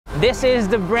This is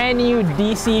the brand new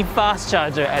DC fast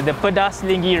charger at the Pedas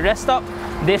Linggi rest stop.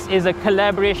 This is a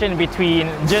collaboration between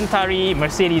Gentari,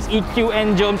 Mercedes EQ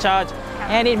and Gentari,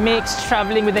 and it makes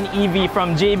traveling with an EV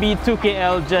from JB to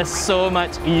KL just so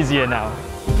much easier now.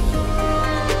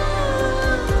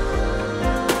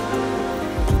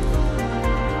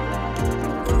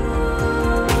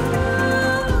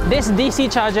 This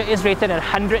DC charger is rated at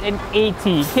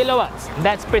 180 kilowatts.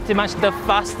 That's pretty much the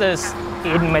fastest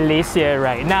in Malaysia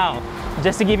right now.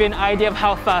 Just to give you an idea of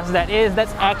how fast that is,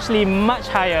 that's actually much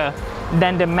higher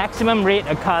than the maximum rate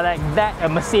a car like that, a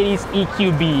Mercedes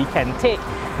EQB, can take.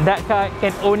 That car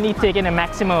can only take in a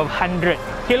maximum of 100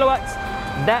 kilowatts.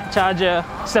 That charger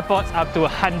supports up to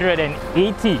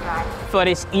 180. For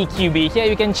this EQB here,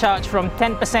 you can charge from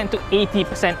 10% to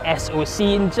 80% SOC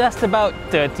in just about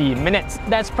 30 minutes.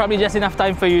 That's probably just enough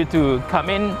time for you to come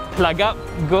in, plug up,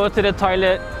 go to the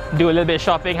toilet, do a little bit of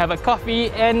shopping, have a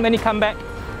coffee, and when you come back,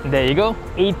 there you go,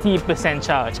 80%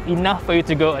 charge. Enough for you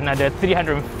to go another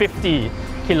 350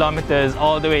 kilometers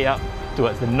all the way up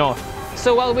towards the north.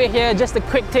 So while we're here, just a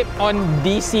quick tip on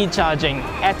DC charging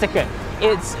etiquette.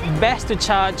 It's best to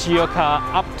charge your car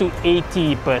up to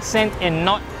 80% and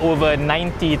not over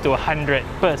 90 to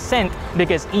 100%,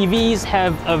 because EVs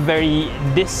have a very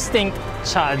distinct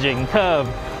charging curve.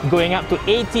 Going up to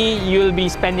 80, you'll be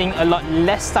spending a lot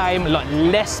less time, a lot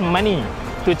less money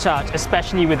to charge,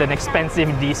 especially with an expensive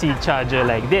DC charger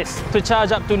like this. To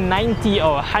charge up to 90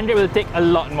 or 100 will take a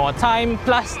lot more time,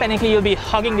 plus technically you'll be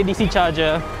hogging the DC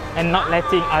charger and not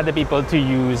letting other people to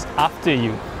use after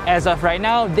you. As of right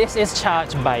now, this is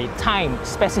charged by time.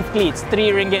 Specifically, it's 3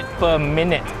 ringgit per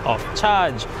minute of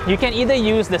charge. You can either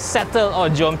use the Settle or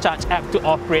Gentari app to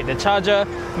operate the charger,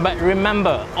 but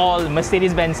remember, all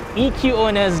Mercedes-Benz EQ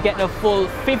owners get a full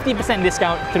 50%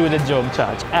 discount through the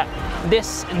Gentari app.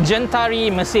 This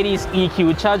Gentari Mercedes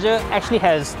EQ charger actually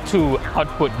has 2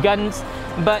 output guns,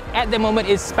 but at the moment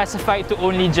it's specified to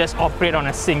only just operate on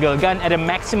a single gun at a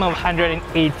maximum of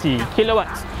 180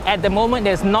 kilowatts. At the moment,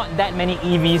 there's not that many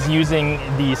EVs using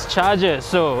these chargers,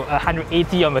 so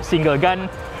 180 on a single gun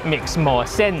makes more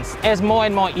sense. As more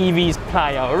and more EVs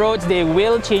ply our roads, they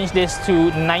will change this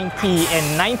to 90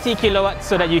 and 90 kilowatts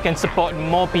so that you can support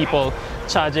more people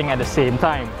charging at the same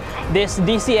time. This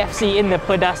DCFC in the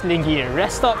Pedas Linggi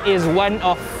rest stop is one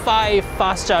of 5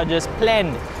 fast chargers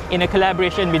planned in a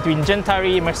collaboration between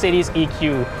Gentari, Mercedes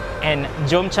EQ and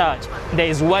Gentari. There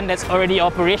is one that's already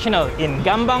operational in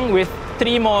Gambang, with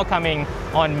 3 more coming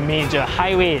on major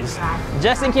highways.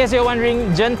 Just in case you're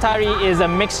wondering, Gentari is a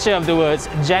mixture of the words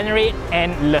generate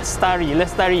and lestari.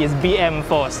 Lestari is BM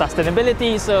for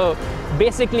sustainability, so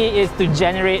basically it's to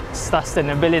generate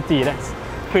sustainability. That's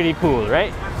pretty cool,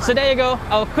 right? So there you go,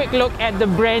 our quick look at the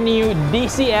brand new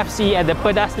DCFC at the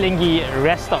Pedas Linggi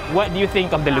rest stop. What do you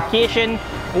think of the location?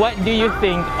 What do you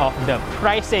think of the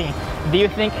pricing? Do you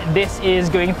think this is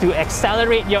going to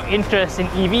accelerate your interest in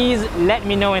EVs? Let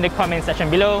me know in the comment section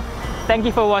below. Thank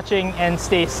you for watching and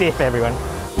stay safe,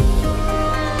 everyone.